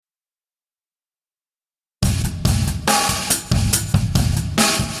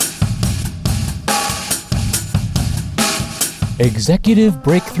Executive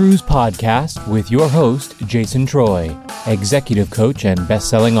Breakthroughs Podcast with your host, Jason Troy, executive coach and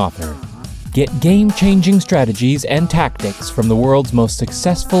best-selling author. Get game-changing strategies and tactics from the world's most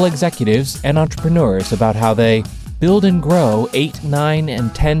successful executives and entrepreneurs about how they build and grow 8, 9,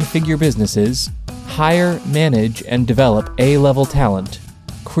 and 10-figure businesses, hire, manage, and develop A-level talent,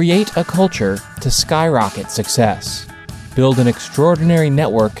 create a culture to skyrocket success, build an extraordinary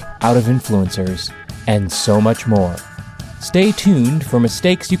network out of influencers, and so much more. Stay tuned for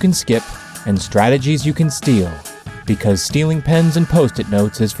mistakes you can skip and strategies you can steal, because stealing pens and Post-it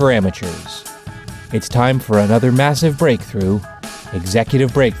notes is for amateurs. It's time for another massive breakthrough, Executive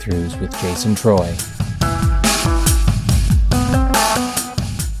Breakthroughs with Jason Troy.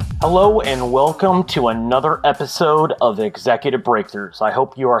 Hello and welcome to another episode of Executive Breakthroughs. I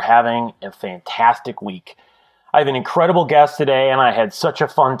hope you are having a fantastic week. I have an incredible guest today, and I had such a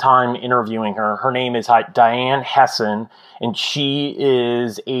fun time interviewing her. Her name is Diane Hessan, and she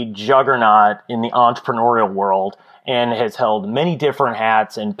is a juggernaut in the entrepreneurial world and has held many different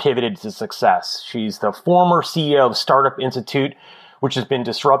hats and pivoted to success. She's the former CEO of Startup Institute, which has been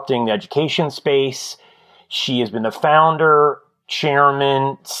disrupting the education space. She has been the founder,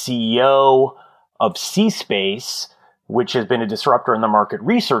 chairman, CEO of C-Space, which has been a disruptor in the market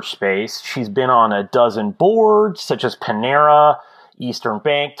research space. She's been on a dozen boards, such as Panera, Eastern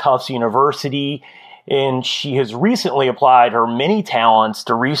Bank, Tufts University, and she has recently applied her many talents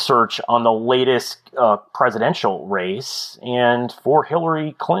to research on the latest presidential race and for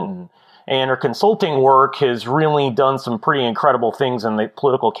Hillary Clinton. And her consulting work has really done some pretty incredible things in the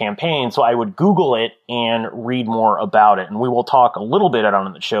political campaign, so I would Google it and read more about it. And we will talk a little bit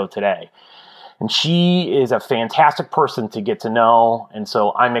on the show today. And she is a fantastic person to get to know. And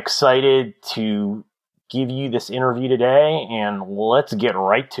so I'm excited to give you this interview today, and let's get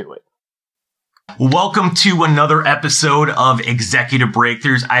right to it. Welcome to another episode of Executive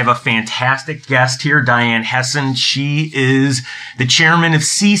Breakthroughs. I have a fantastic guest here, Diane Hessan. She is the chairman of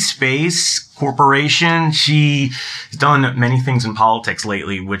C-Space Corporation. She has done many things in politics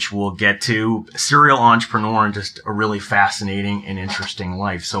lately, which we'll get to. A serial entrepreneur and just a really fascinating and interesting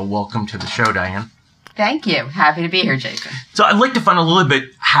life. So welcome to the show, Diane. Thank you. Happy to be here, Jason. So I'd like to find a little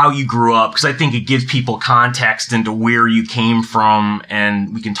bit how you grew up, because I think it gives people context into where you came from,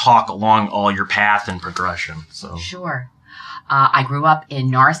 and we can talk along all your path and progression. So Sure. I grew up in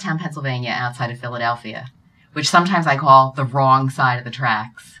Norristown, Pennsylvania, outside of Philadelphia, which sometimes I call the wrong side of the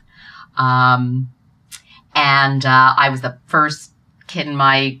tracks. And I was the first kid in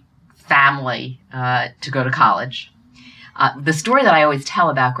my family to go to college. The story that I always tell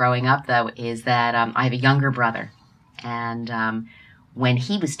about growing up, though, is that I have a younger brother. And when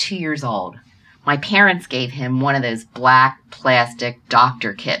he was 2 years old, my parents gave him one of those black plastic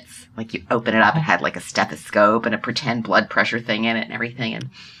doctor kits. Like, you open it up, it had like a stethoscope and a pretend blood pressure thing in it and everything. And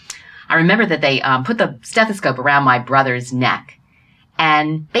I remember that they put the stethoscope around my brother's neck.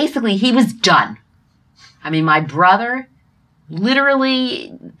 And basically, he was done. I mean, my brother...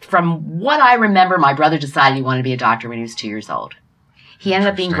 Literally, from what I remember, my brother decided he wanted to be a doctor when he was 2 years old. He ended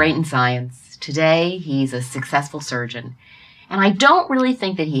up being great in science. Today, he's a successful surgeon. And I don't really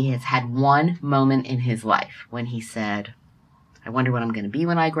think that he has had one moment in his life when he said, I wonder what I'm going to be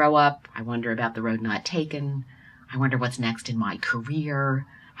when I grow up. I wonder about the road not taken. I wonder what's next in my career.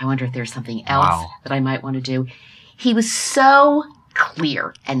 I wonder if there's something else that I might want to do. He was so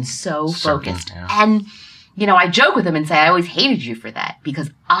clear and so focused. Yeah. And you know, I joke with him and say, I always hated you for that, because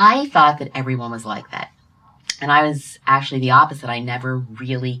I thought that everyone was like that. And I was actually the opposite. I never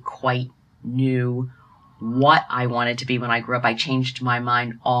really quite knew what I wanted to be when I grew up. I changed my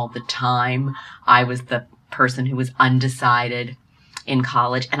mind all the time. I was the person who was undecided in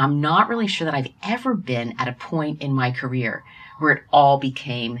college. And I'm not really sure that I've ever been at a point in my career where it all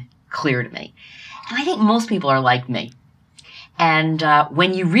became clear to me. And I think most people are like me. And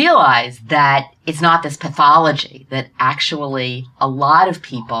when you realize that it's not this pathology, that actually a lot of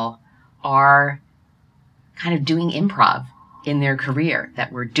people are kind of doing improv in their career,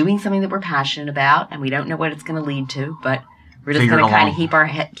 that we're doing something that we're passionate about and we don't know what it's going to lead to, but we're just going to kind of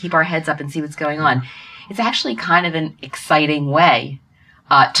keep our heads up and see what's going on. It's actually kind of an exciting way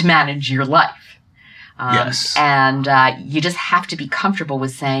to manage your life. Yes. And you just have to be comfortable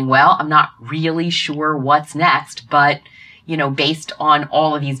with saying, well, I'm not really sure what's next, but you know, based on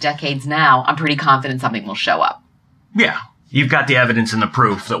all of these decades now, I'm pretty confident something will show up. Yeah. You've got the evidence and the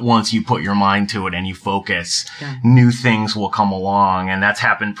proof that once you put your mind to it and you focus, new things will come along. And that's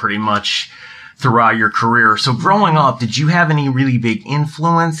happened pretty much throughout your career. So growing up, did you have any really big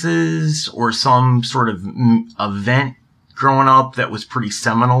influences or some sort of event growing up that was pretty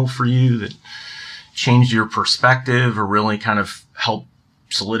seminal for you that changed your perspective or really kind of helped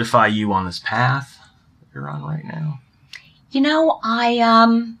solidify you on this path that you're on right now?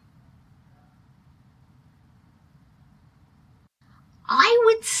 I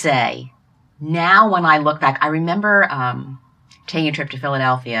would say now when I look back, I remember taking a trip to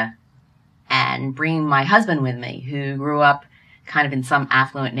Philadelphia and bringing my husband with me, who grew up kind of in some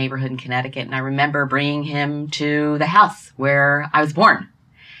affluent neighborhood in Connecticut. And I remember bringing him to the house where I was born.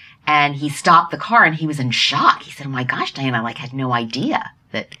 And he stopped the car and he was in shock. He said, "Oh my gosh, Diana, I had no idea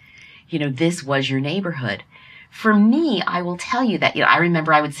that, this was your neighborhood." For me, I will tell you that, I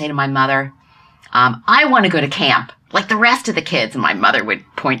remember I would say to my mother, "I want to go to camp like the rest of the kids." And my mother would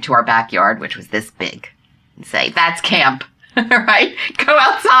point to our backyard, which was this big, and say, "That's camp." Right? Go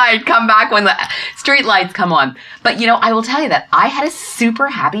outside, come back when the street lights come on. But, I will tell you that I had a super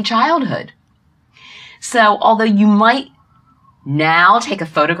happy childhood. So although you might now take a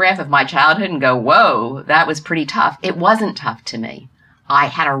photograph of my childhood and go, "Whoa, that was pretty tough," it wasn't tough to me. I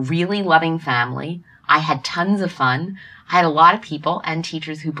had a really loving family. I had tons of fun. I had a lot of people and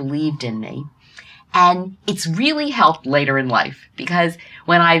teachers who believed in me. And it's really helped later in life, because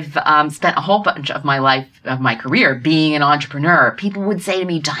when I've spent a whole bunch of my career being an entrepreneur, people would say to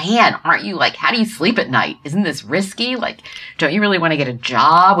me, "Diane, aren't you how do you sleep at night? Isn't this risky? Don't you really want to get a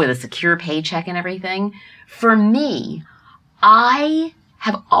job with a secure paycheck and everything?" For me, I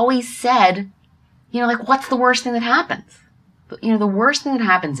have always said, what's the worst thing that happens? The worst thing that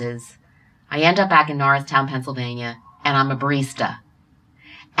happens is I end up back in Norristown, Pennsylvania, and I'm a barista.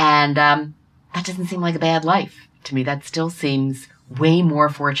 And that doesn't seem like a bad life to me. That still seems way more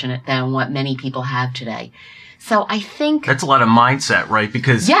fortunate than what many people have today. So I think that's a lot of mindset, right?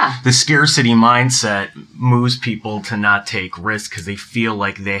 Because the scarcity mindset moves people to not take risks because they feel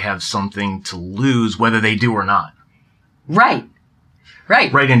like they have something to lose, whether they do or not. Right.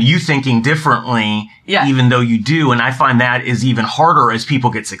 And you thinking differently, even though you do. And I find that is even harder as people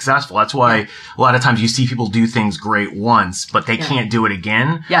get successful. That's why a lot of times you see people do things great once, but they can't do it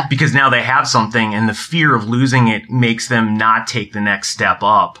again. Yeah. Because now they have something, and the fear of losing it makes them not take the next step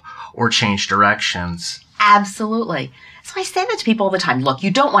up or change directions. Absolutely. So I say that to people all the time. Look,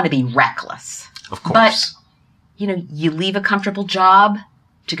 you don't want to be reckless. Of course. But, you leave a comfortable job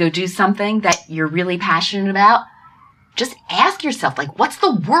to go do something that you're really passionate about. Just ask yourself, what's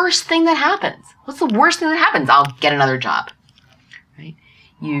the worst thing that happens? What's the worst thing that happens? I'll get another job, right?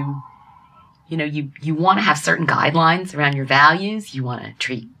 You want to have certain guidelines around your values. You want to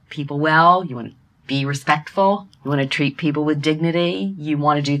treat people well. You want to be respectful. You want to treat people with dignity. You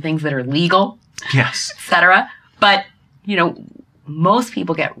want to do things that are legal, yes, etc. But, most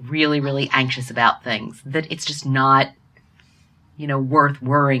people get really, really anxious about things that it's just not, worth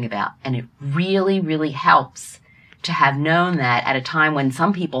worrying about. And it really, really helps to have known that at a time when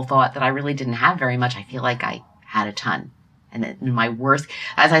some people thought that I really didn't have very much. I feel like I had a ton. And then in my worst,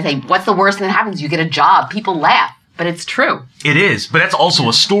 as I say, what's the worst thing that happens? You get a job. People laugh, but it's true. It is. But that's also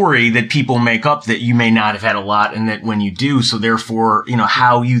a story that people make up that you may not have had a lot, and that when you do, so therefore,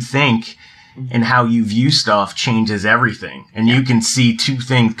 how you think and how you view stuff changes everything. And you can see two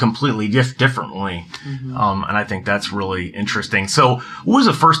things completely differently. Mm-hmm. And I think that's really interesting. So what was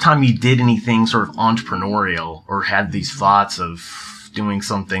the first time you did anything sort of entrepreneurial or had these thoughts of doing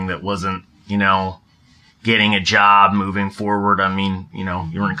something that wasn't, getting a job moving forward? I mean, you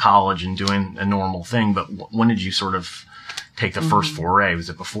were in college and doing a normal thing, but when did you sort of take the first foray? Was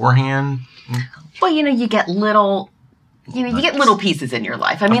it beforehand? Well, you get little... you get little pieces in your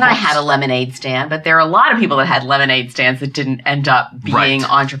life. I mean, I had a lemonade stand, but there are a lot of people that had lemonade stands that didn't end up being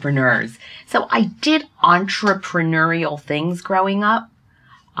entrepreneurs. So I did entrepreneurial things growing up.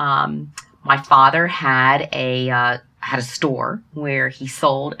 My father had a store where he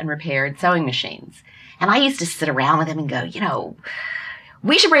sold and repaired sewing machines. And I used to sit around with him and go,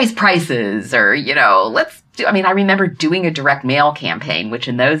 we should raise prices, or, I remember doing a direct mail campaign, which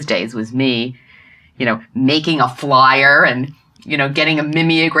in those days was me, making a flyer and, getting a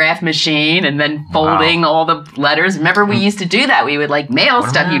mimeograph machine and then folding all the letters. Remember, we used to do that. We would mail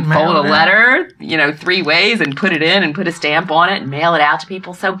stuff. You'd fold a letter, 3 ways and put it in and put a stamp on it and mail it out to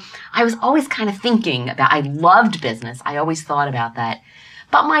people. So I was always kind of thinking about, I loved business. I always thought about that.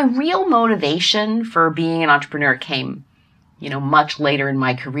 But my real motivation for being an entrepreneur came, much later in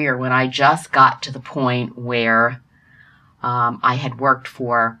my career, when I just got to the point where I had worked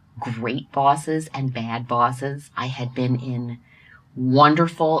for great bosses and bad bosses. I had been in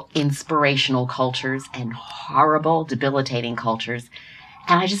wonderful, inspirational cultures and horrible, debilitating cultures.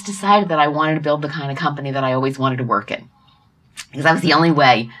 And I just decided that I wanted to build the kind of company that I always wanted to work in. Because that was the only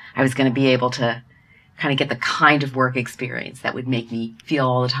way I was going to be able to kind of get the kind of work experience that would make me feel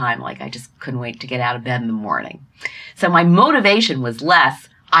all the time like I just couldn't wait to get out of bed in the morning. So my motivation was less,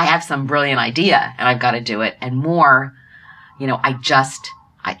 I have some brilliant idea and I've got to do it, and more,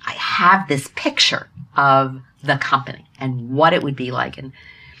 I have this picture of the company and what it would be like, and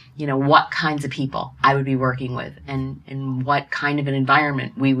what kinds of people I would be working with, and what kind of an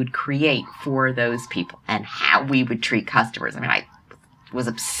environment we would create for those people, and how we would treat customers. I mean, I was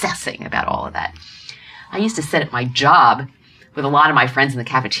obsessing about all of that. I used to sit at my job with a lot of my friends in the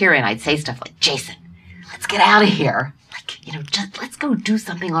cafeteria, and I'd say stuff like, Jason, let's get out of here. Just let's go do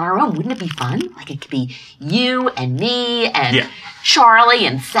something on our own. Wouldn't it be fun? Like, it could be you and me and Charlie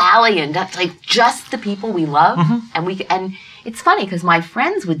and Sally, and that's like just the people we love. Mm-hmm. And it's funny because my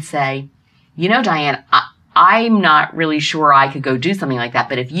friends would say, Diane, I'm not really sure I could go do something like that,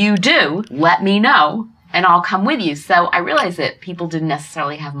 but if you do, let me know and I'll come with you. So I realized that people didn't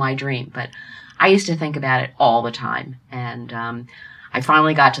necessarily have my dream, but I used to think about it all the time. And I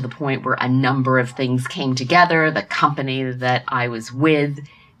finally got to the point where a number of things came together. The company that I was with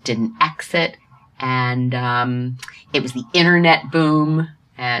didn't exit, and it was the internet boom,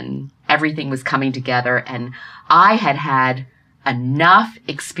 and everything was coming together. And I had enough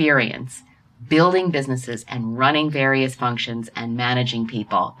experience building businesses and running various functions and managing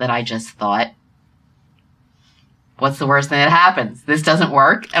people that I just thought, what's the worst thing that happens? This doesn't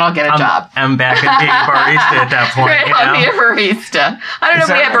work, and I'll get a job. I'm back at being a barista at that point. I'll be a barista. I don't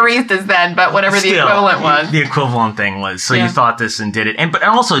know if we had baristas then, but whatever the equivalent was. The equivalent thing was. So you thought this and did it. But it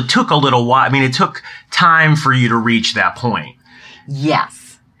also took a little while. I mean, it took time for you to reach that point.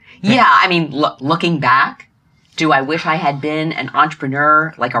 Yes. Yeah. I mean, looking back, do I wish I had been an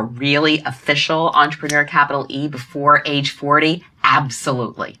entrepreneur, like a really official entrepreneur, capital E, before age 40?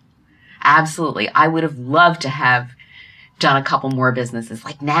 Absolutely. Absolutely. I would have loved to have done a couple more businesses.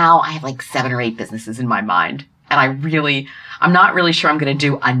 Like now I have like 7 or 8 businesses in my mind. And I'm not really sure I'm going to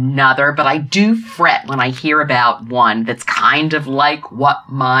do another, but I do fret when I hear about one that's kind of like what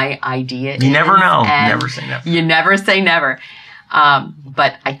my idea is. You never know. Never say never. You never say never.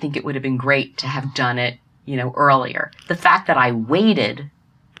 But I think it would have been great to have done it, earlier. The fact that I waited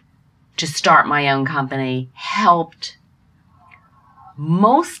to start my own company helped,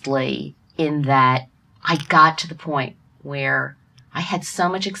 mostly in that I got to the point where I had so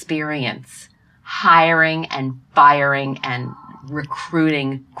much experience hiring and firing and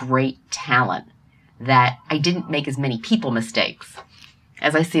recruiting great talent that I didn't make as many people mistakes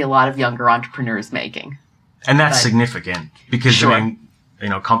as I see a lot of younger entrepreneurs making. And that's significant because, sure.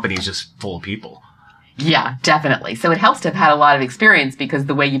 Companies just full of people. Yeah, definitely. So it helps to have had a lot of experience, because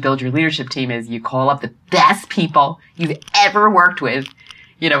the way you build your leadership team is you call up the best people you've ever worked with,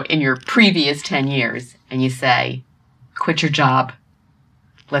 in your previous 10 years, and you say, quit your job.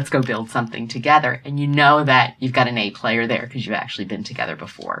 Let's go build something together. And you know that you've got an A player there because you've actually been together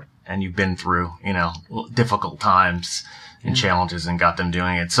before. And you've been through, difficult times and challenges and got them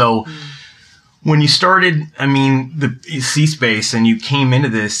doing it. So when you started, the C-Space, and you came into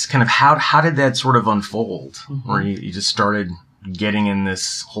this, kind of how did that sort of unfold? Where you just started getting in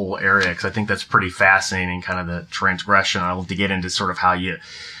this whole area? Because I think that's pretty fascinating, kind of the transgression. I love to get into sort of how you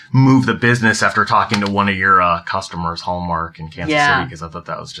move the business after talking to one of your customers, Hallmark in Kansas City, because I thought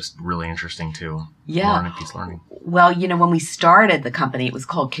that was just really interesting too. Yeah. Learning. Well, when we started the company, it was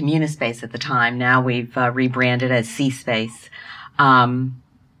called Communispace at the time. Now we've rebranded as C-Space.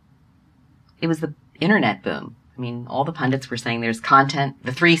 It was the internet boom. All the pundits were saying there's content,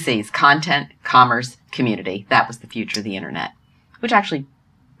 the 3 C's, content, commerce, community. That was the future of the internet, which actually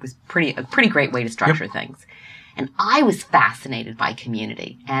was a pretty great way to structure things. And I was fascinated by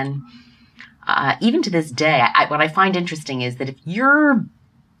community. And even to this day, what I find interesting is that if you're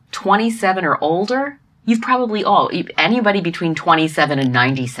 27 or older, you've probably anybody between 27 and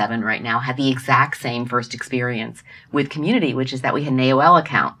 97 right now had the exact same first experience with community, which is that we had an AOL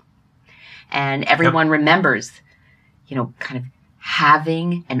account. And everyone remembers, kind of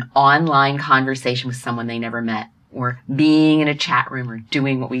having an online conversation with someone they never met, or being in a chat room, or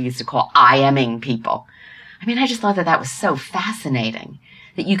doing what we used to call IMing people. I just thought that was so fascinating,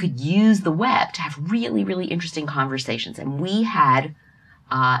 that you could use the web to have really, really interesting conversations. And we had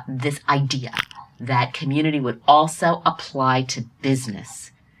this idea that community would also apply to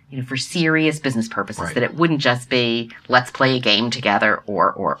business, for serious business purposes, right. That it wouldn't just be, let's play a game together,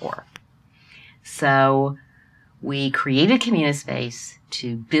 or. So we created Communispace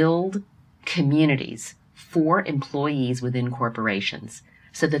to build communities for employees within corporations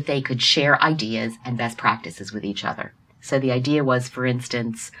so that they could share ideas and best practices with each other. So the idea was, for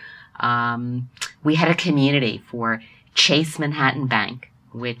instance, we had a community for Chase Manhattan Bank,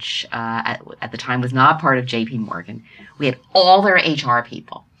 which at the time was not part of JP Morgan. We had all their HR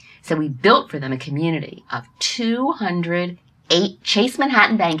people. So we built for them a community of 208 Chase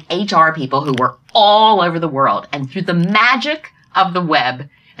Manhattan Bank HR people who were all over the world. And through the magic of the web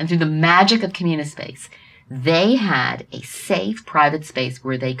and through the magic of Communispace, they had a safe private space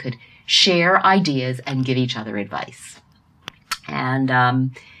where they could share ideas and give each other advice. And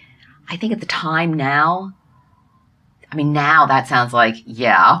I think at the time now that sounds like,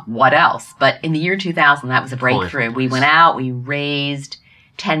 yeah, what else? But in the year 2000, that was a breakthrough. We went out, we raised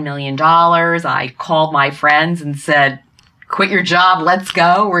 $10 million. I called my friends and said, quit your job, let's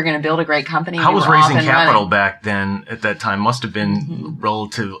go. We're going to build a great company. How was raising capital back then at that time? Must have been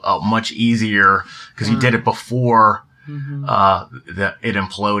relative much easier because you did it before that it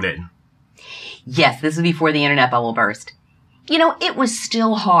imploded. Yes, this was before the internet bubble burst. You know, it was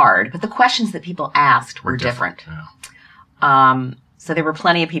still hard, but the questions that people asked were different. Yeah. So there were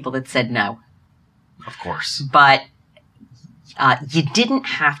plenty of people that said no. Of course. But you didn't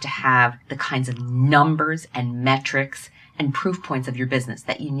have to have the kinds of numbers and metrics and proof points of your business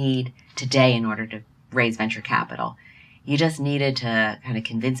that you need today in order to raise venture capital. You just needed to kind of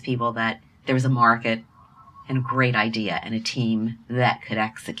convince people that there was a market and a great idea and a team that could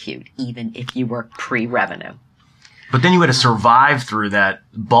execute, even if you were pre-revenue. But then you had to survive through that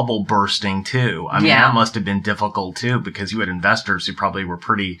bubble bursting too. I mean, that must have been difficult too, because you had investors who probably were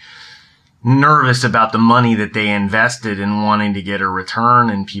pretty nervous about the money that they invested in wanting to get a return,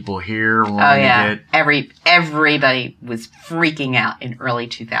 and people here wanting to get... Everybody was freaking out in early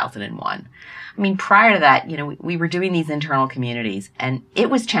 2001. I mean, prior to that, you know, we were doing these internal communities, and it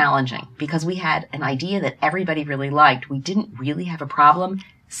was challenging because we had an idea that everybody really liked. We didn't really have a problem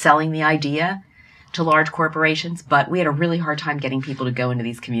selling the idea to large corporations, but we had a really hard time getting people to go into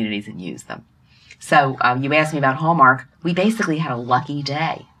these communities and use them. So you asked me about Hallmark. We basically had a lucky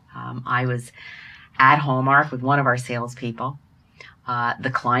day. I was at Hallmark with one of our salespeople.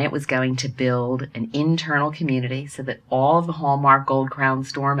 The client was going to build an internal community so that all of the Hallmark Gold Crown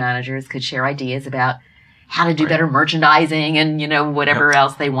store managers could share ideas about how to do better merchandising and, you know, whatever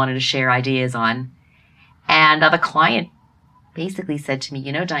else they wanted to share ideas on. And the client basically said to me,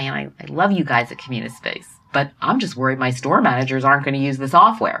 you know, Diane, I love you guys at Communispace, but I'm just worried my store managers aren't going to use the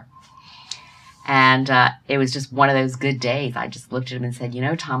software. And it was just one of those good days. I just looked at him and said, you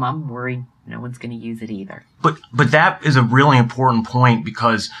know, Tom, I'm worried no one's going to use it either. But that is a really important point,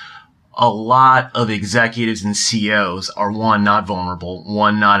 because a lot of executives and CEOs are, one, not vulnerable,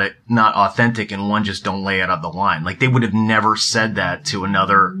 one, not authentic, and one, just don't lay it on the line. Like, they would have never said that to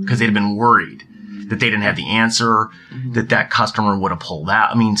another because they'd have been worried that they didn't have the answer, that customer would have pulled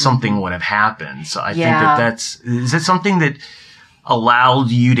out. I mean, something would have happened. So I think is that something that allowed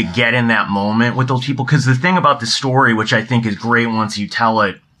you to get in that moment with those people? Because the thing about the story, which I think is great once you tell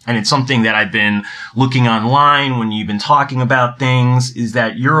it, and it's something that I've been looking online when you've been talking about things, is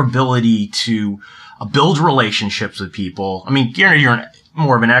that your ability to build relationships with people. I mean, you're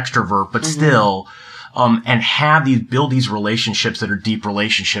more of an extrovert, but still, and build these relationships that are deep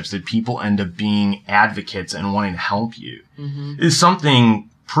relationships that people end up being advocates and wanting to help you is something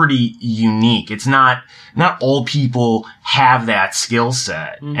pretty unique. It's not all people have that skill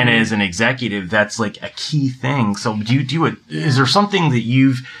set. And as an executive, that's like a key thing. So is there something that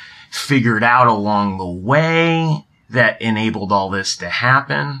you've figured out along the way that enabled all this to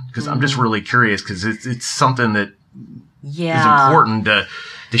happen? Because I'm just really curious, because it's something that is important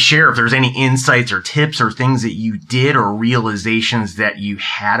to share. If there's any insights or tips or things that you did or realizations that you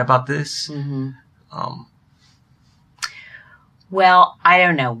had about this. Well, I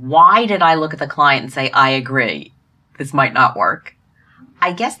don't know. Why did I look at the client and say, I agree, this might not work?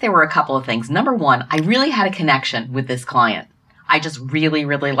 I guess there were a couple of things. Number one, I really had a connection with this client. I just really,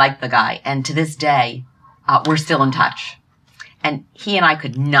 really liked the guy. And to this day, we're still in touch. And he and I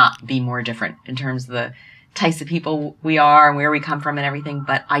could not be more different in terms of the types of people we are and where we come from and everything.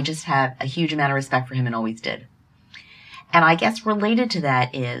 But I just have a huge amount of respect for him and always did. And I guess related to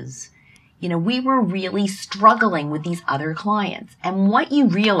that is, you know, we were really struggling with these other clients. And what you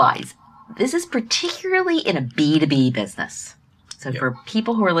realize, this is particularly in a B2B business. So for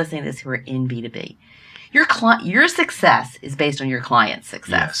people who are listening to this who are in B2B, your success is based on your client's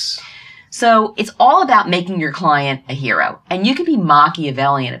success. Yes. So it's all about making your client a hero. And you can be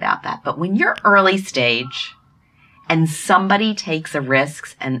Machiavellian about that. But when you're early stage and somebody takes a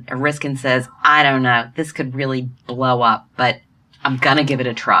risk and says, I don't know, this could really blow up, but I'm going to give it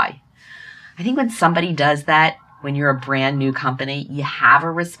a try. I think when somebody does that, when you're a brand new company, you have a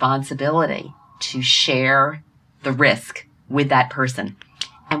responsibility to share the risk with that person.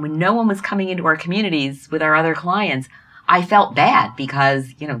 And when no one was coming into our communities with our other clients, I felt bad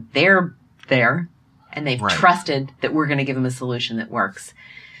because, they're there and they've Right. trusted that we're going to give them a solution that works.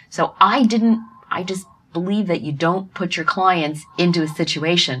 So I just believe that you don't put your clients into a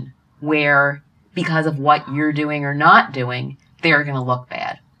situation where because of what you're doing or not doing, they're going to look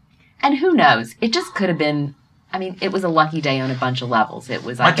bad. And who knows? It just could have been, it was a lucky day on a bunch of levels. It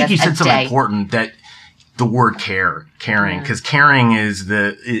was, I think you said something day. important, that the word caring, because caring is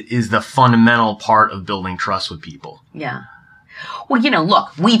the fundamental part of building trust with people. Yeah. Well,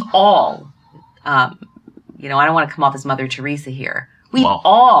 look, we've all, I don't want to come off as Mother Teresa here. We've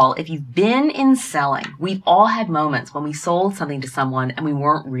all, if you've been in selling, we've all had moments when we sold something to someone and we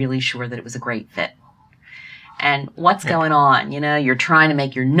weren't really sure that it was a great fit. And what's going on? You're trying to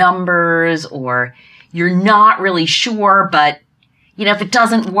make your numbers, or you're not really sure, but, if it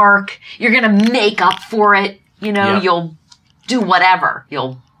doesn't work, you're going to make up for it. You'll do whatever.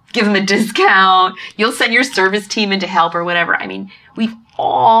 You'll give them a discount. You'll send your service team in to help or whatever. We've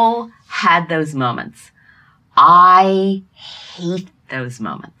all had those moments. I hate those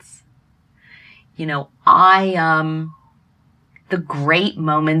moments. The great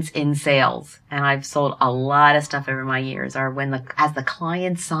moments in sales, and I've sold a lot of stuff over my years, are when as the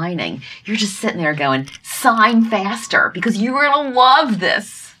client's signing, you're just sitting there going, sign faster, because you're going to love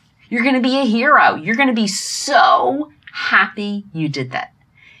this. You're going to be a hero. You're going to be so happy you did that.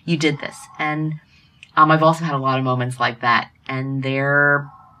 You did this. And I've also had a lot of moments like that, and they're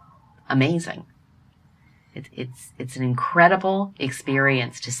amazing. It's an incredible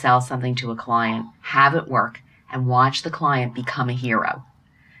experience to sell something to a client, have it work, and watch the client become a hero.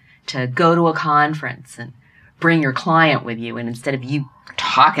 To go to a conference and bring your client with you, and instead of you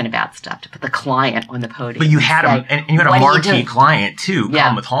talking about stuff, to put the client on the podium. But you had and you had a marquee client too,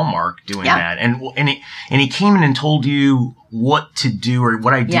 come with Hallmark doing that, and he came in and told you what to do, or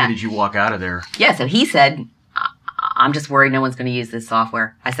what idea did you walk out of there? Yeah, so he said, I'm just worried no one's going to use this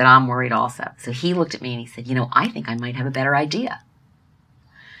software. I said, I'm worried also. So he looked at me and he said, I think I might have a better idea.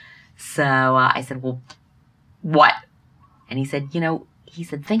 So I said, well, what? And he said,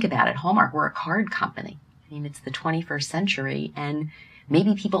 think about it. Hallmark, we're a card company. It's the 21st century, and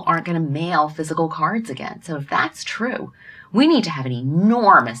maybe people aren't going to mail physical cards again. So if that's true, we need to have an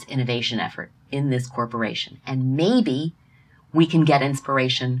enormous innovation effort in this corporation. And maybe we can get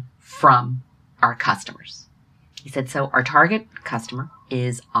inspiration from our customers. He said, so our target customer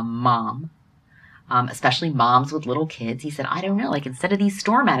is a mom, especially moms with little kids. He said, I don't know, instead of these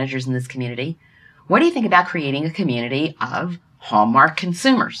store managers in this community, what do you think about creating a community of Hallmark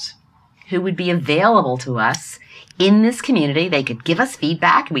consumers who would be available to us in this community? They could give us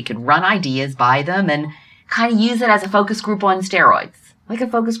feedback. We could run ideas by them and kind of use it as a focus group on steroids, like a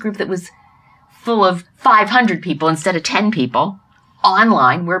focus group that was full of 500 people instead of 10 people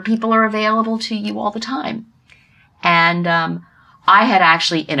online, where people are available to you all the time. And I had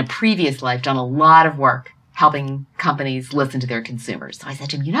actually, in a previous life, done a lot of work helping companies listen to their consumers. So I said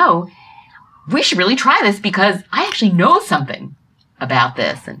to him, we should really try this, because I actually know something about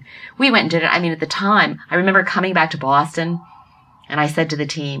this. And we went and did it. At the time, I remember coming back to Boston, and I said to the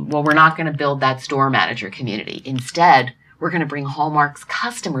team, well, we're not going to build that store manager community. Instead, we're going to bring Hallmark's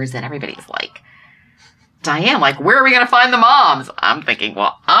customers in. Everybody's like, Diane, where are we going to find the moms? I'm thinking,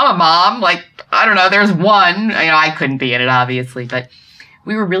 well, I'm a mom. I don't know, there's one. I couldn't be in it, obviously, but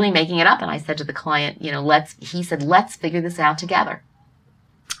we were really making it up. And I said to the client, he said, let's figure this out together.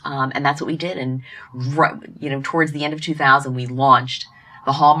 And that's what we did. And, towards the end of 2000, we launched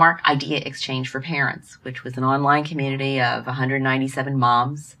the Hallmark Idea Exchange for Parents, which was an online community of 197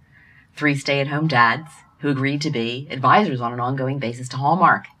 moms, 3 stay-at-home dads who agreed to be advisors on an ongoing basis to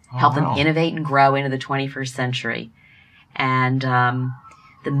Hallmark, help them innovate and grow into the 21st century. And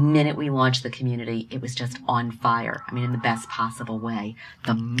the minute we launched the community, it was just on fire. in the best possible way.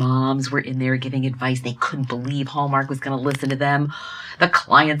 The moms were in there giving advice. They couldn't believe Hallmark was going to listen to them. The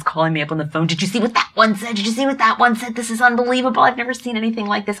clients calling me up on the phone. Did you see what that one said? Did you see what that one said? This is unbelievable. I've never seen anything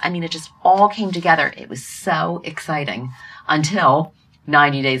like this. It just all came together. It was so exciting until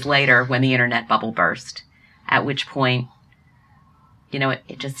 90 days later when the internet bubble burst, at which point, it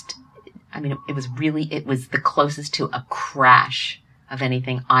was the closest to a crash of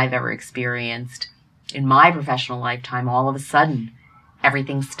anything I've ever experienced in my professional lifetime. All of a sudden,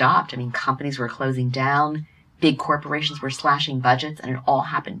 everything stopped. Companies were closing down, big corporations were slashing budgets, and it all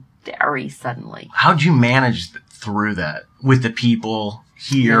happened very suddenly. How'd you manage through that with the people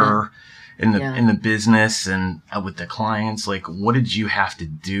here in the business and with the clients? What did you have to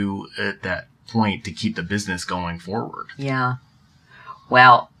do at that point to keep the business going forward? Yeah.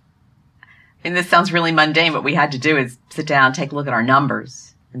 Well, this sounds really mundane. What we had to do is sit down, take a look at our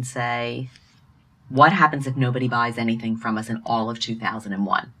numbers, and say, what happens if nobody buys anything from us in all of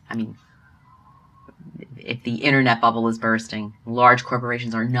 2001? I mean, if the internet bubble is bursting, large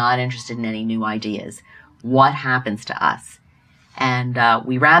corporations are not interested in any new ideas, what happens to us? And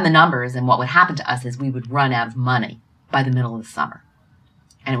we ran the numbers, and what would happen to us is we would run out of money by the middle of the summer,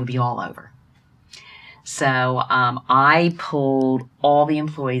 and it would be all over. So I pulled all the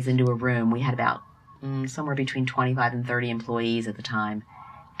employees into a room. We had about somewhere between 25 and 30 employees at the time.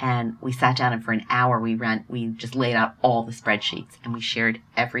 And we sat down, and for an hour we just laid out all the spreadsheets, and we shared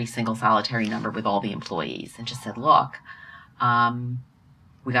every single solitary number with all the employees and just said, look,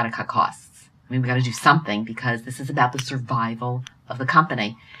 we got to cut costs. I mean, we got to do something because this is about the survival of the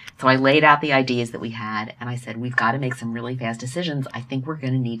company. So I laid out the ideas that we had, and I said, we've got to make some really fast decisions. I think we're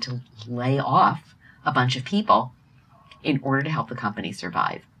going to need to lay off a bunch of people in order to help the company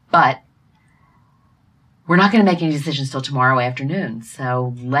survive. But we're not going to make any decisions till tomorrow afternoon.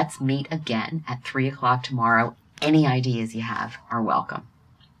 So let's meet again at 3:00 tomorrow. Any ideas you have are welcome.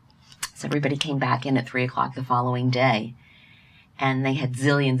 So everybody came back in at 3:00 the following day, and they had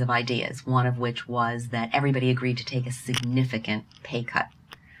zillions of ideas, one of which was that everybody agreed to take a significant pay cut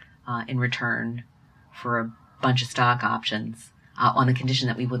in return for a bunch of stock options on the condition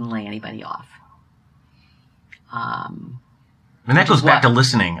that we wouldn't lay anybody off. And that goes back to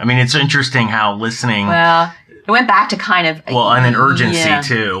listening. I mean, it's interesting how listening... Well, it went back to kind of... Well, and then urgency,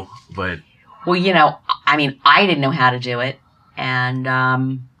 too, but... Well, you know, I mean, I didn't know how to do it, and, I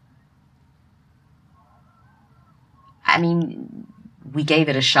mean, we gave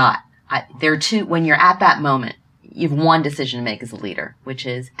it a shot. There are two... When you're at that moment, you have one decision to make as a leader, which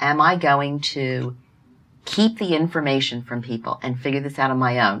is, am I going to keep the information from people and figure this out on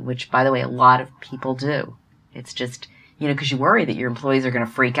my own, which, by the way, a lot of people do. It's just... You know, because you worry that your employees are going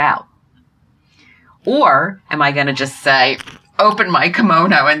to freak out. Or am I going to just say, open my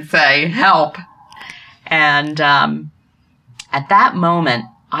kimono and say, help? And at that moment,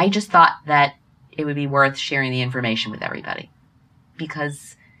 I just thought that it would be worth sharing the information with everybody.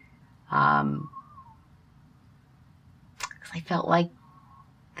 Because I felt like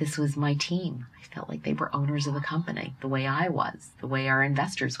this was my team. I felt like they were owners of the company, the way I was, the way our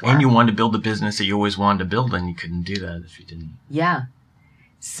investors were. And you wanted to build the business that you always wanted to build, and you couldn't do that if you didn't. Yeah.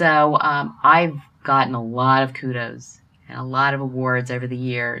 So I've gotten a lot of kudos and a lot of awards over the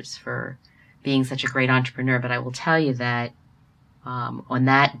years for being such a great entrepreneur. But I will tell you that on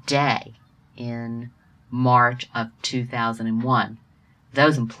that day in March of 2001,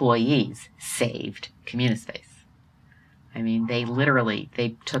 those employees saved Communispace. I mean,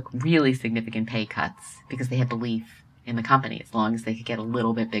 they took really significant pay cuts because they had belief in the company as long as they could get a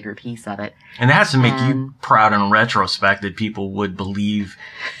little bit bigger piece of it. And it has to make you proud in retrospect that people would believe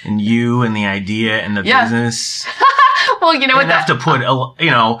in you and the idea and the business. Well, you know what? They have to put,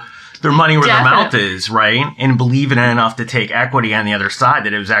 their money where their mouth is, right? And believe in it enough to take equity on the other side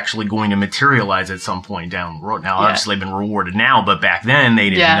that it was actually going to materialize at some point down the road. Now, obviously, they've been rewarded now, but back then they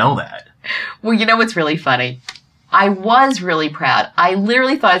didn't know that. Well, you know what's really funny? I was really proud. I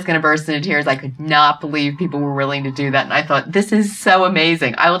literally thought I was going to burst into tears. I could not believe people were willing to do that. And I thought, this is so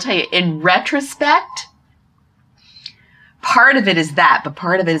amazing. I will tell you, in retrospect, part of it is that, but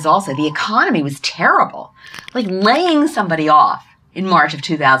part of it is also the economy was terrible. Like laying somebody off in March of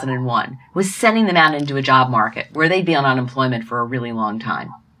 2001 was sending them out into a job market where they'd be on unemployment for a really long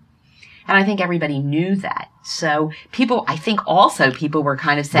time. And I think everybody knew that. So I think also people were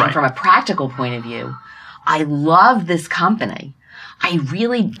kind of saying from a practical point of view, I love this company. I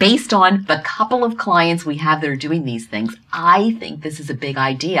really, based on the couple of clients we have that are doing these things, I think this is a big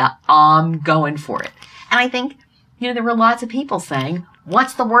idea. I'm going for it. And I think, there were lots of people saying,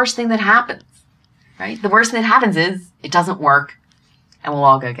 what's the worst thing that happens? Right? The worst thing that happens is it doesn't work and we'll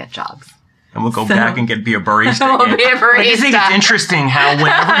all go get jobs. And we'll go back and be a barista. We'll be a barista. I just think it's interesting how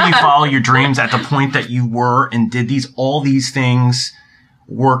whenever you follow your dreams at the point that you were and did all these things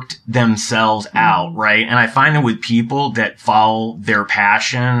worked themselves out, right? And I find that with people that follow their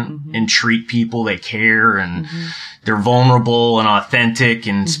passion and treat people they care and they're vulnerable and authentic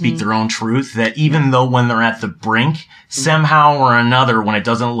and speak their own truth, that even though when they're at the brink, somehow or another, when it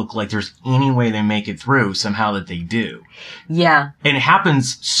doesn't look like there's any way they make it through, somehow that they do. Yeah. And it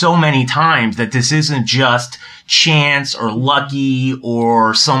happens so many times that this isn't just chance or lucky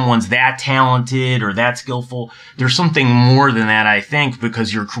or someone's that talented or that skillful. There's something more than that, I think,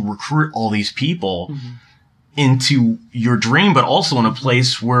 because you recruit all these people into your dream, but also in a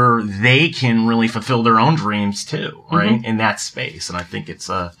place where they can really fulfill their own dreams too, right? In that space. And I think it's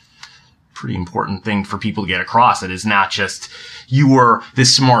pretty important thing for people to get across. It is not just you were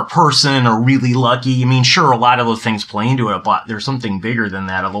this smart person or really lucky. I mean, sure, a lot of those things play into it, but there's something bigger than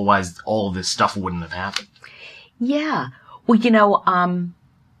that. Otherwise, all of this stuff wouldn't have happened. Yeah. Well,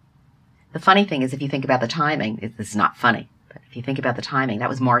 the funny thing is, if you think about the timing, this is not funny, but if you think about the timing, that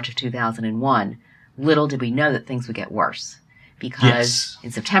was March of 2001. Little did we know that things would get worse, because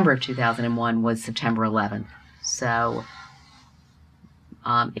in September of 2001 was September 11th. So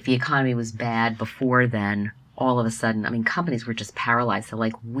if the economy was bad before then, all of a sudden, I mean, companies were just paralyzed. So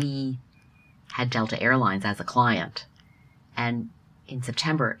like, we had Delta Airlines as a client, and in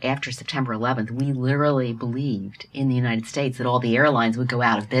September, after September 11th, we literally believed in the United States that all the airlines would go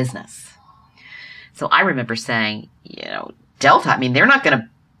out of business. So I remember saying, Delta, I mean, they're not going to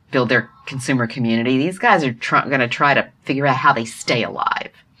build their consumer community. These guys are going to try to figure out how they stay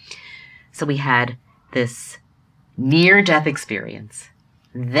alive. So we had this near-death experience.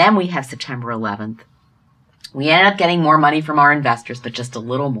 Then we have September 11th. We ended up getting more money from our investors, but just a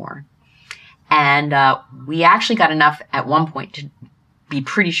little more. And we actually got enough at one point to be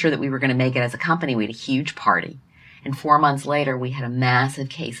pretty sure that we were going to make it as a company. We had a huge party. And 4 months later, we had a massive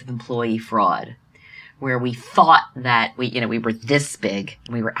case of employee fraud, where we thought that we were this big,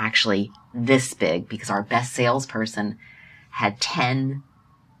 and we were actually this big because our best salesperson had 10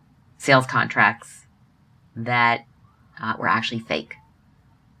 sales contracts that were actually fake.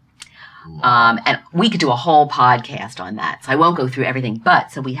 And we could do a whole podcast on that, so I won't go through everything.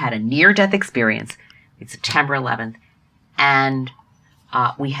 But so we had a near-death experience. It's September 11th, and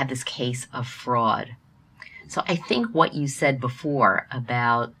we had this case of fraud. So I think what you said before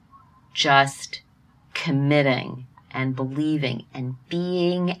about just committing and believing and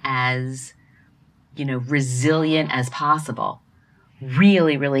being as, resilient as possible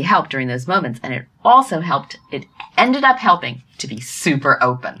really, really helped during those moments. And it also it ended up helping to be super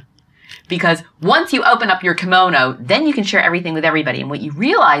open. Because once you open up your kimono, then you can share everything with everybody. And what you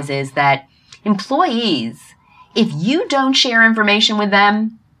realize is that employees, if you don't share information with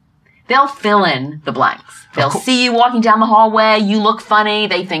them, they'll fill in the blanks. They'll see you walking down the hallway, you look funny,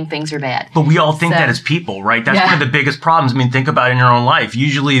 they think things are bad. But we all think that as people, right? That's one of the biggest problems. I mean, think about it in your own life.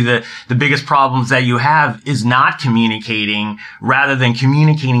 Usually the biggest problems that you have is not communicating rather than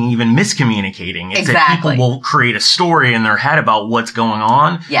communicating, even miscommunicating. It's that people will create a story in their head about what's going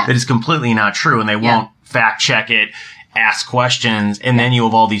on that is completely not true, and they won't fact check it, ask questions, and then you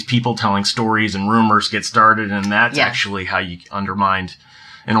have all these people telling stories and rumors get started, and that's actually how you undermined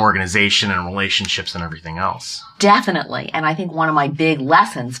an organization and relationships and everything else. Definitely. And I think one of my big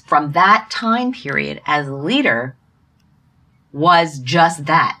lessons from that time period as a leader was just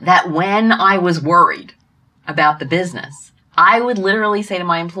that when I was worried about the business, I would literally say to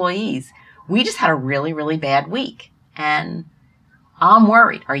my employees, we just had a really, really bad week, and I'm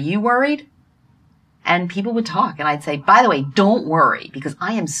worried. Are you worried? And people would talk, and I'd say, by the way, don't worry, because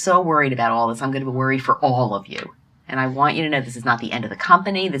I am so worried about all this. I'm going to be worried for all of you. And I want you to know this is not the end of the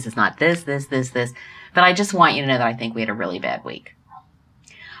company. This is not this. But I just want you to know that I think we had a really bad week.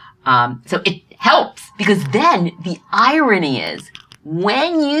 So it helps, because then the irony is,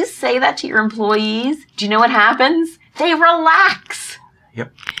 when you say that to your employees, do you know what happens? They relax.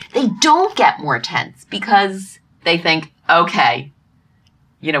 Yep. They don't get more tense because they think, okay,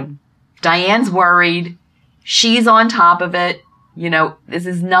 Diane's worried. She's on top of it. This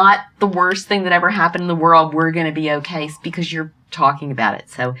is not the worst thing that ever happened in the world. We're going to be okay because you're talking about it.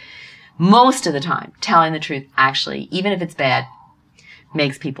 So most of the time, telling the truth, actually, even if it's bad,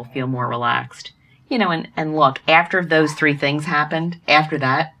 makes people feel more relaxed. And look, after those 3 things happened, after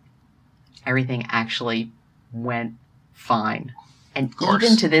that, everything actually went fine. And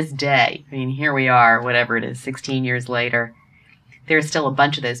even to this day, I mean, here we are, whatever it is, 16 years later, there's still a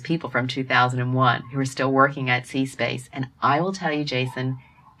bunch of those people from 2001 who are still working at C-Space. And I will tell you, Jason,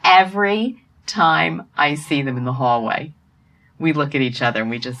 every time I see them in the hallway, we look at each other and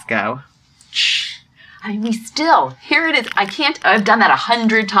we just go, shh. I mean, here it is. I've done that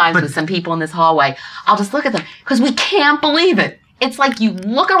 100 times with some people in this hallway. I'll just look at them because we can't believe it. It's like you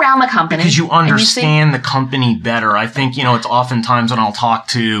look around the company. Because you understand the company better. I think, it's oftentimes when I'll talk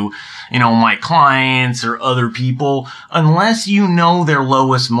to, my clients or other people, unless you know their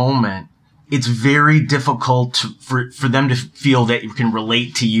lowest moment, it's very difficult for them to feel that you can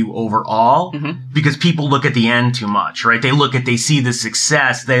relate to you overall, because people look at the end too much, right? They see the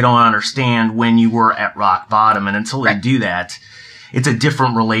success. They don't understand when you were at rock bottom. And until they do that, it's a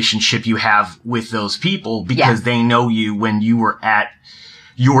different relationship you have with those people, because they know you when you were at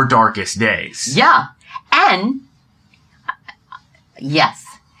your darkest days. Yeah. And yes.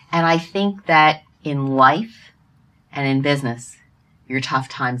 And I think that in life and in business, your tough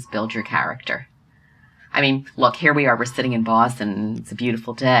times build your character. I mean, look, here we are, we're sitting in Boston, it's a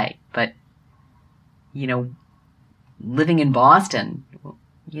beautiful day, but, you know, living in Boston,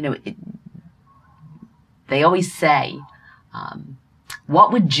 you know, they always say,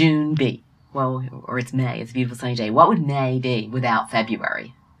 what would June be? Well, or it's May, it's a beautiful sunny day. What would May be without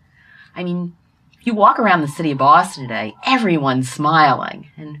February? I mean, if you walk around the city of Boston today, everyone's smiling.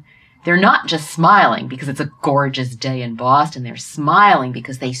 And they're not just smiling because it's a gorgeous day in Boston. They're smiling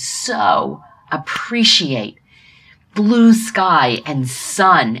because they so appreciate blue sky and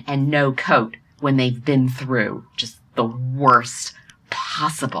sun and no coat when they've been through just the worst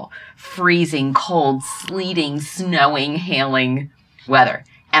possible freezing, cold, sleeting, snowing, hailing weather.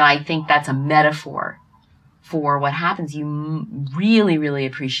 And I think that's a metaphor for what happens. You really, really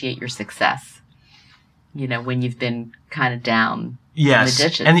appreciate your success, you know, when you've been kind of down in the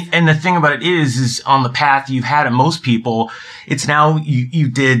ditches. And the thing about it is on the path you've had, and most people, it's now you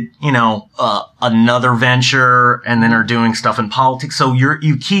did, you know, another venture and then are doing stuff in politics. So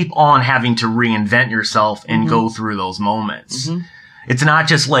you keep on having to reinvent yourself and go through those moments. Mm-hmm. It's not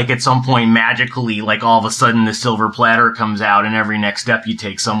just like at some point magically, like all of a sudden the silver platter comes out and every next step you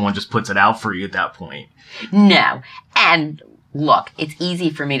take, someone just puts it out for you at that point. No. And look, it's easy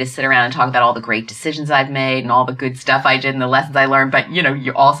for me to sit around and talk about all the great decisions I've made and all the good stuff I did and the lessons I learned. But, you know,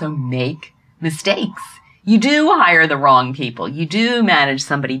 you also make mistakes. You do hire the wrong people. You do manage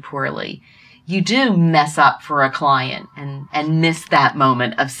somebody poorly. You do mess up for a client and miss that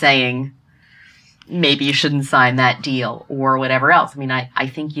moment of saying, maybe you shouldn't sign that deal or whatever else. I mean, I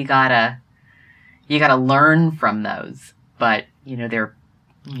think you gotta learn from those, but you know, there are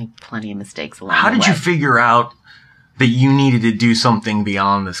plenty of mistakes along the way. How did you figure out that you needed to do something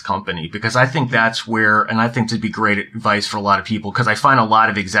beyond this company? Because I think that's where, and I think to be great advice for a lot of people, because I find a lot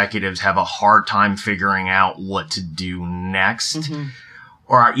of executives have a hard time figuring out what to do next.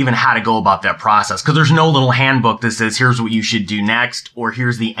 Or even how to go about that process. Because there's no little handbook that says, here's what you should do next, or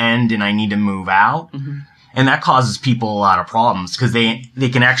here's the end and I need to move out. And that causes people a lot of problems because they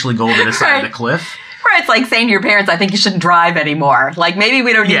can actually go over the side of the cliff. Right. It's like saying to your parents, I think you shouldn't drive anymore. Like, maybe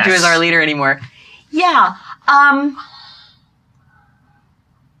we don't need you as our leader anymore. Yeah.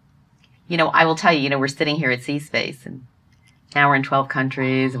 You know, I will tell you, you know, we're sitting here at C-Space and now we're in 12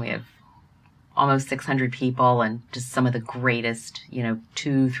 countries and we have almost 600 people and just some of the greatest, you know,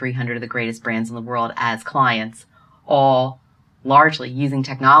 200-300 of the greatest brands in the world as clients, all largely using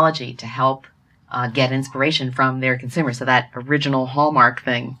technology to help get inspiration from their consumers. So that original Hallmark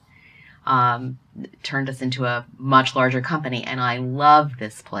thing turned us into a much larger company. And I love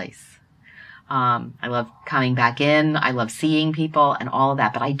this place. I love coming back in. I love seeing people and all of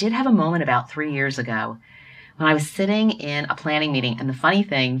that. But I did have a moment about 3 years ago when I was sitting in a planning meeting. And the funny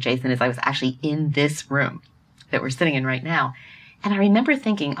thing, Jason, is I was actually in this room that we're sitting in right now. And I remember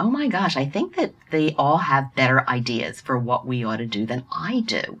thinking, oh my gosh, I think that they all have better ideas for what we ought to do than I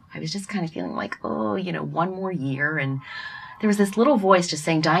do. I was just kind of feeling like, oh, you know, one more year. And there was this little voice just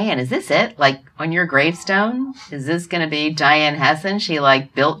saying, Diane, is this it? Like on your gravestone? Is this going to be Diane Hessen? She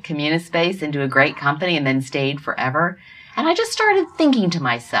like built Communispace into a great company and then stayed forever. And I just started thinking to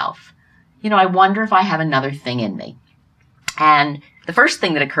myself, you know, I wonder if I have another thing in me. And the first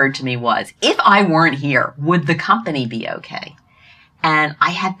thing that occurred to me was, if I weren't here, would the company be okay? And I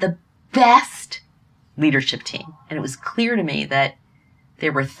had the best leadership team. And it was clear to me that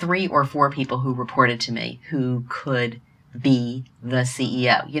there were 3 or 4 people who reported to me who could be the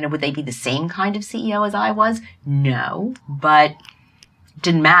CEO. You know, would they be the same kind of CEO as I was? No, but it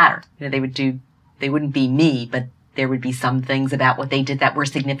didn't matter. You know, they wouldn't be me, but there would be some things about what they did that were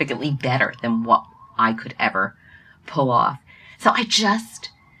significantly better than what I could ever pull off. So I just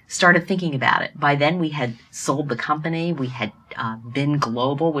started thinking about it. By then we had sold the company. We had been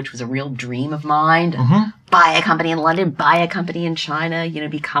global, which was a real dream of mine. Buy a company in London, buy a company in China, you know,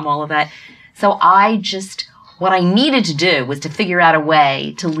 become all of that. So what I needed to do was to figure out a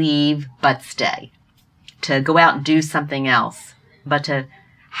way to leave but stay, to go out and do something else, but to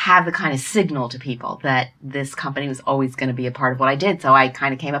have the kind of signal to people that this company was always going to be a part of what I did. So I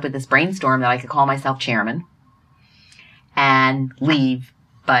kind of came up with this brainstorm that I could call myself chairman and leave,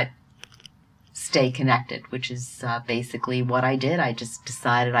 but stay connected, which is basically what I did. I just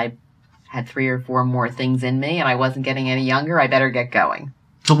decided I had 3 or 4 more things in me and I wasn't getting any younger. I better get going.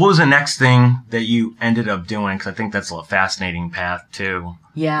 So what was the next thing that you ended up doing? Because I think that's a fascinating path too.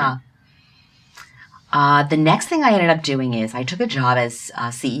 Yeah. The next thing I ended up doing is I took a job as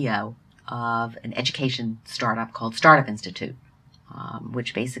CEO of an education startup called Startup Institute,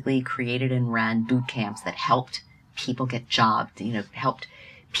 which basically created and ran boot camps that helped people get jobs, you know, helped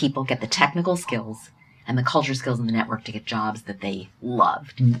people get the technical skills and the culture skills and the network to get jobs that they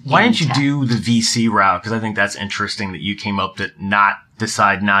loved. Why didn't you do the VC route? Because I think that's interesting that you came up to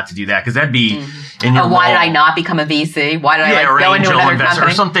decide not to do that. Because that'd be in your why did I not become a VC? Why did I go into another investor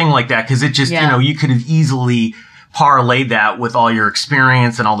company? Or something like that? Because it just, you could have easily parlayed that with all your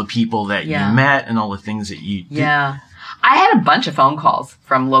experience and all the people that you met and all the things that you did. Yeah. I had a bunch of phone calls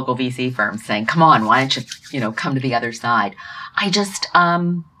from local VC firms saying, come on, why don't you, come to the other side? I just,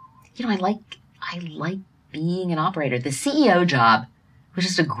 I like being an operator. The CEO job was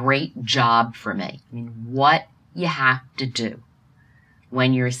just a great job for me. I mean, what you have to do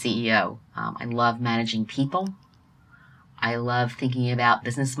when you're a CEO. I love managing people. I love thinking about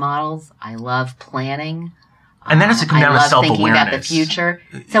business models. I love planning. And then it's to come down to self-awareness. I love thinking about the future.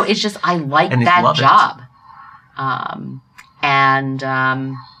 So it's just, I like that job.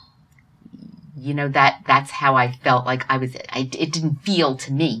 That's how I felt like it didn't feel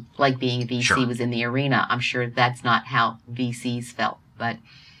to me like being a VC was in the arena. I'm sure that's not how VCs felt, but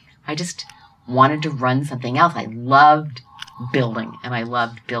I just wanted to run something else. I loved building, and I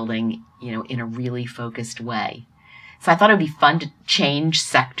loved building, in a really focused way. So I thought it would be fun to change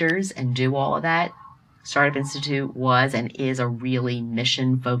sectors and do all of that. Startup Institute was and is a really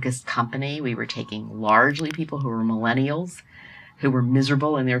mission-focused company. We were taking largely people who were millennials, who were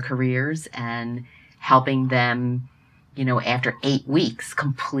miserable in their careers, and helping them, after 8 weeks,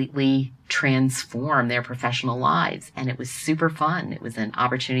 completely transform their professional lives. And it was super fun. It was an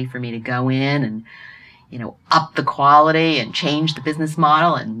opportunity for me to go in and, up the quality and change the business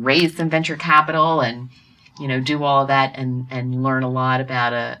model and raise some venture capital and, do all of that and learn a lot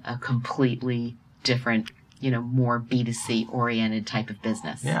about a completely different, more B2C oriented type of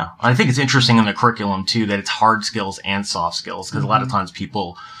business. Yeah. I think it's interesting in the curriculum too, that it's hard skills and soft skills, because a lot of times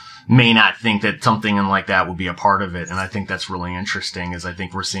people may not think that something like that would be a part of it. And I think that's really interesting, is I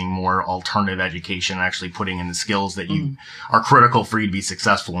think we're seeing more alternative education actually putting in the skills that you are critical for you to be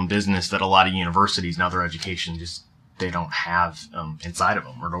successful in business, that a lot of universities and other education just, they don't have inside of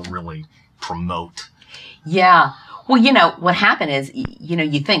them, or don't really promote. Yeah. Well, what happened is,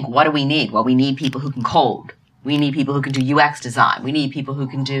 you think, what do we need? Well, we need people who can code. We need people who can do UX design. We need people who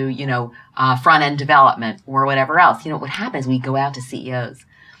can do, front-end development or whatever else. What happens, we go out to CEOs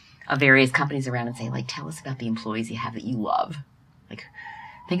of various companies around and say, tell us about the employees you have that you love.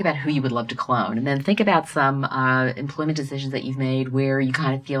 Think about who you would love to clone. And then think about some employment decisions that you've made where you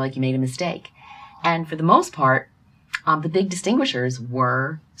kind of feel like you made a mistake. And for the most part, the big distinguishers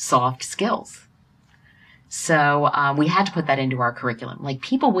were soft skills. So we had to put that into our curriculum.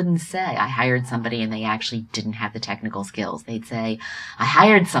 People wouldn't say, I hired somebody and they actually didn't have the technical skills. They'd say, I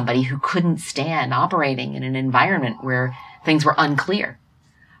hired somebody who couldn't stand operating in an environment where things were unclear.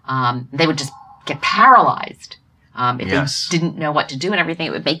 They would just get paralyzed if they didn't know what to do and everything.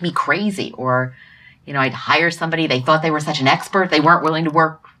 It would make me crazy. Or, I'd hire somebody, they thought they were such an expert, they weren't willing to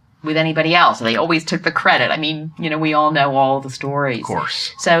work with anybody else. So they always took the credit. I mean, we all know all the stories. Of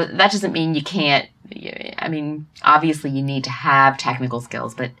course. So that doesn't mean you can't. Obviously you need to have technical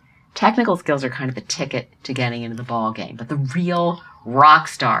skills, but technical skills are kind of the ticket to getting into the ball game. But the real rock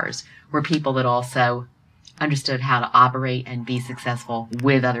stars were people that also understood how to operate and be successful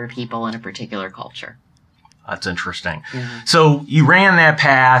with other people in a particular culture. That's interesting. Mm-hmm. So you ran that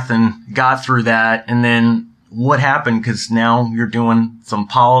path and got through that, and then what happened? Because now you're doing some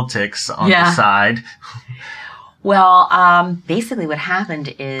politics on the side. Well, basically what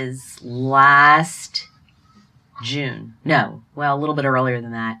happened is last June, a little bit earlier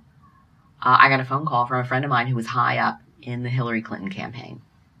than that, I got a phone call from a friend of mine who was high up in the Hillary Clinton campaign.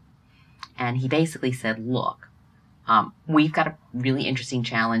 And he basically said, look, we've got a really interesting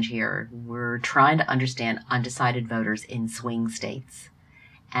challenge here. We're trying to understand undecided voters in swing states.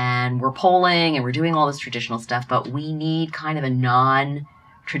 And we're polling and we're doing all this traditional stuff, but we need kind of a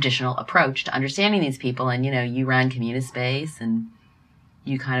non-traditional approach to understanding these people. And, you ran Communispace and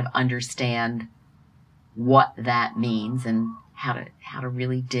you kind of understand what that means and how to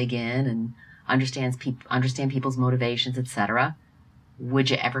really dig in and understand people's motivations, etc.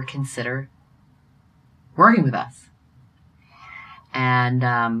 Would you ever consider working with us? And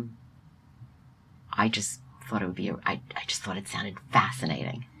I just thought it would be, I just thought it sounded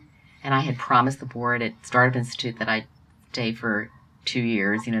fascinating. And I had promised the board at Startup Institute that I'd stay for 2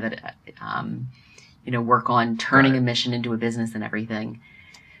 years, work on turning a mission into a business and everything.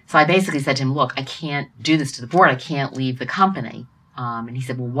 So I basically said to him, look, I can't do this to the board. I can't leave the company. And he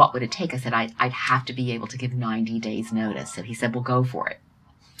said, well, what would it take? I said, I'd have to be able to give 90 days notice. So he said, well, go for it.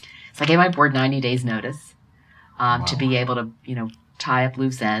 So I gave my board 90 days notice to be able to, tie up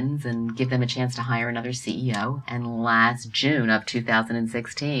loose ends and give them a chance to hire another CEO. And last June of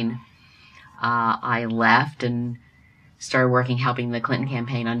 2016, I left and started working, helping the Clinton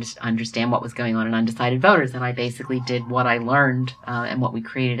campaign understand what was going on in undecided voters. And I basically did what I learned and what we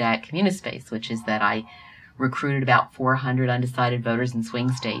created at Communispace, which is that I recruited about 400 undecided voters in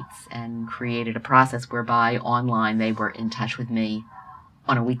swing states and created a process whereby online they were in touch with me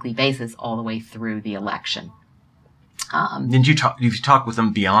on a weekly basis all the way through the election. Did you talk with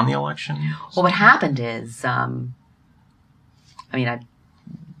them beyond the election? Well, what happened is, when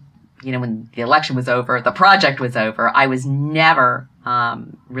the election was over, the project was over, I was never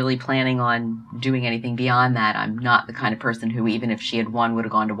really planning on doing anything beyond that. I'm not the kind of person who, even if she had won, would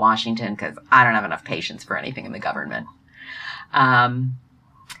have gone to Washington, because I don't have enough patience for anything in the government. What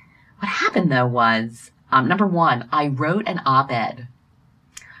happened, though, was, number one, I wrote an op-ed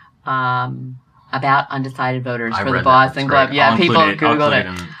about undecided voters for the Boston Globe. Yeah, people Googled it.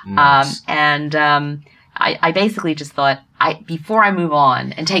 I basically just thought, before I move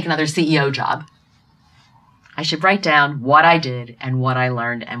on and take another CEO job, I should write down what I did and what I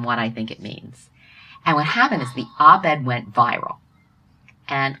learned and what I think it means. And what happened is the op-ed went viral.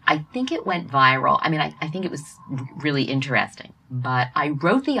 And I think it went viral. I mean, I think it was really interesting. But I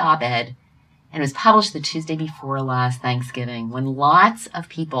wrote the op-ed, and it was published the Tuesday before last Thanksgiving, when lots of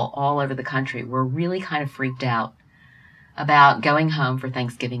people all over the country were really kind of freaked out about going home for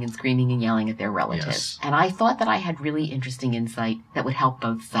Thanksgiving and screaming and yelling at their relatives. Yes. And I thought that I had really interesting insight that would help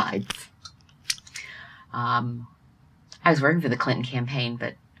both sides. I was working for the Clinton campaign,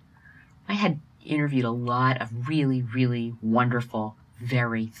 but I had interviewed a lot of really, really wonderful,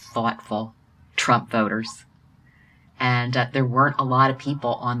 very thoughtful Trump voters. And there weren't a lot of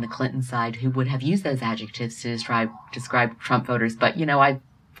people on the Clinton side who would have used those adjectives to describe Trump voters. But, I've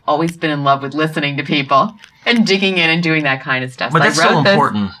always been in love with listening to people and digging in and doing that kind of stuff. But that's so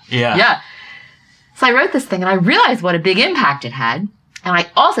important. Yeah. Yeah. So I wrote this thing, and I realized what a big impact it had. And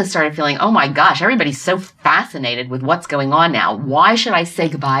I also started feeling, oh my gosh, everybody's so fascinated with what's going on now. Why should I say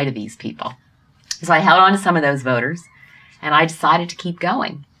goodbye to these people? So I held on to some of those voters, and I decided to keep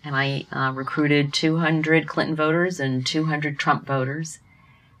going. And I recruited 200 Clinton voters and 200 Trump voters.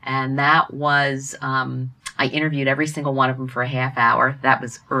 And that was, I interviewed every single one of them for a half hour. That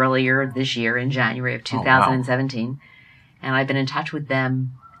was earlier this year in January of 2017. Oh, wow. And I've been in touch with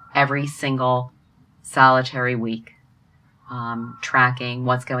them every single solitary week, tracking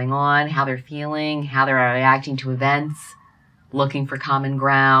what's going on, how they're feeling, how they're reacting to events, looking for common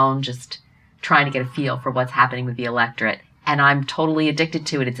ground, just trying to get a feel for what's happening with the electorate. And I'm totally addicted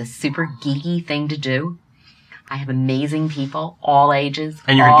to it. It's a super geeky thing to do. I have amazing people, all ages,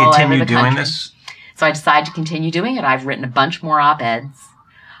 and you're going to continue doing this? So I decided to continue doing it. I've written a bunch more op-eds.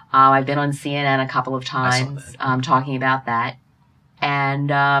 I've been on CNN a couple of times talking about that.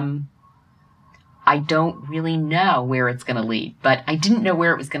 And I don't really know where it's going to lead. But I didn't know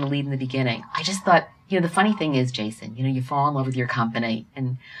where it was going to lead in the beginning. I just thought, the funny thing is, Jason, you fall in love with your company.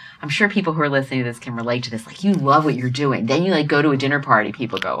 And I'm sure people who are listening to this can relate to this. Like, you love what you're doing. Then you, go to a dinner party.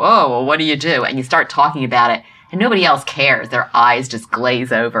 People go, oh, well, what do you do? And you start talking about it. And nobody else cares. Their eyes just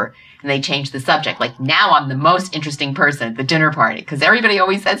glaze over. And they change the subject. Like, now I'm the most interesting person at the dinner party. Because everybody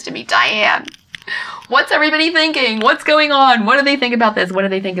always says to me, Diane, what's everybody thinking? What's going on? What do they think about this? What do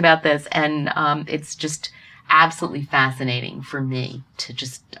they think about this? And it's just absolutely fascinating for me to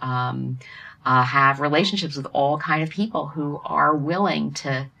just have relationships with all kind of people who are willing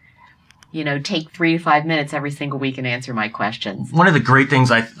to, take 3 to 5 minutes every single week and answer my questions. One of the great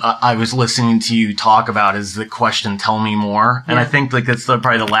things I was listening to you talk about is the question, tell me more. And I think that's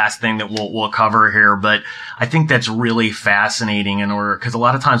probably the last thing that we'll cover here. But I think that's really fascinating because a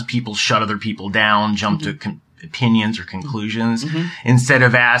lot of times people shut other people down, jump to opinions or conclusions instead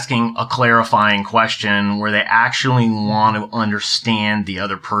of asking a clarifying question where they actually want to understand the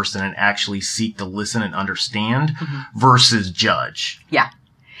other person and actually seek to listen and understand versus judge. Yeah.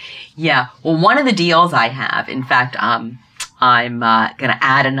 Yeah. Well, one of the deals I have, in fact, I'm going to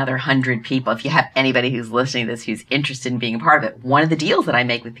add another 100 people. If you have anybody who's listening to this who's interested in being a part of it, one of the deals that I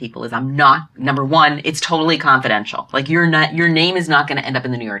make with people is number one, it's totally confidential. Like, your name is not going to end up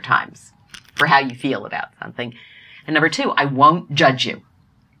in the New York Times for how you feel about something. And number two, I won't judge you.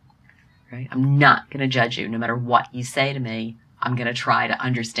 Right? I'm not going to judge you. No matter what you say to me, I'm going to try to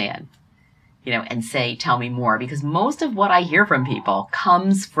understand, and say, tell me more. Because most of what I hear from people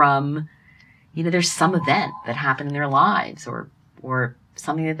comes from, there's some event that happened in their lives or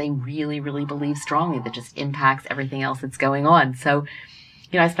something that they really, really believe strongly that just impacts everything else that's going on. So,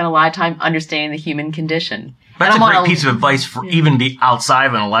 I spend a lot of time understanding the human condition. That's a great piece of advice for even be outside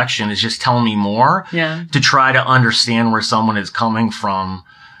of an election is just tell me more to try to understand where someone is coming from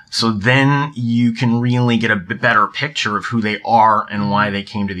So then you can really get a better picture of who they are and why they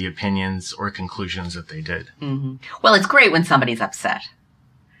came to the opinions or conclusions that they did. Mm-hmm. Well, it's great when somebody's upset,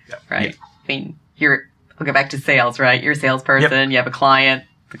 right? Yeah. I mean, I'll go back to sales, right? You're a salesperson, you have a client,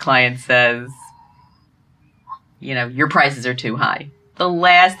 the client says, your prices are too high. The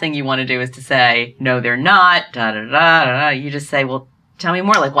last thing you want to do is to say, no, they're not, da-da-da-da-da. You just say, well, tell me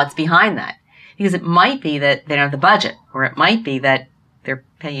more, like, what's behind that? Because it might be that they don't have the budget, or it might be that they're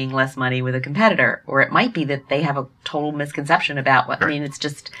paying less money with a competitor, or it might be that they have a total misconception about what, I mean, it's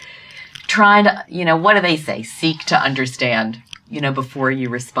just trying to, what do they say? Seek to understand, before you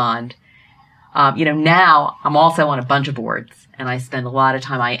respond. Now I'm also on a bunch of boards and I spend a lot of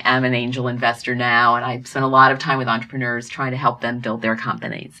time, I am an angel investor now, and I spend a lot of time with entrepreneurs trying to help them build their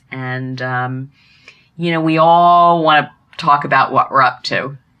companies. And, we all want to talk about what we're up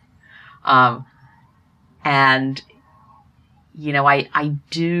to. I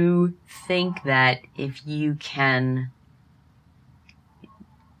do think that if you can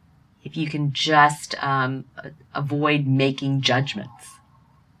just avoid making judgments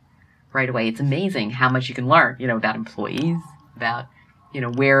right away, it's amazing how much you can learn, about employees, about,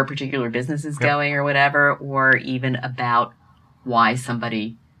 where a particular business is going or whatever, or even about why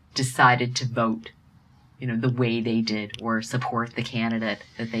somebody decided to vote, the way they did or support the candidate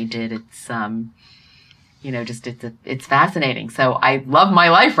that they did. It's, it's fascinating. So I love my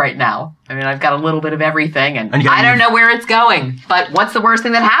life right now. I mean, I've got a little bit of everything, and I don't know where it's going, but what's the worst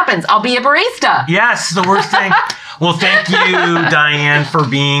thing that happens? I'll be a barista. Yes, the worst thing. Well, thank you, Diane, for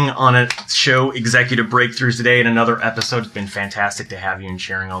being on a show, Executive Breakthroughs, today in another episode. It's been fantastic to have you and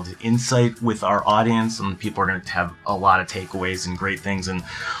sharing all the insight with our audience, and people are going to have a lot of takeaways and great things, and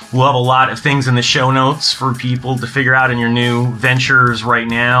we'll have a lot of things in the show notes for people to figure out in your new ventures right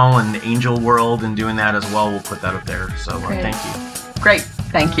now and the angel world and doing that as well. We'll put that up there. So thank you. Great.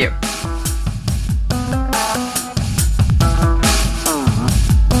 Thank you.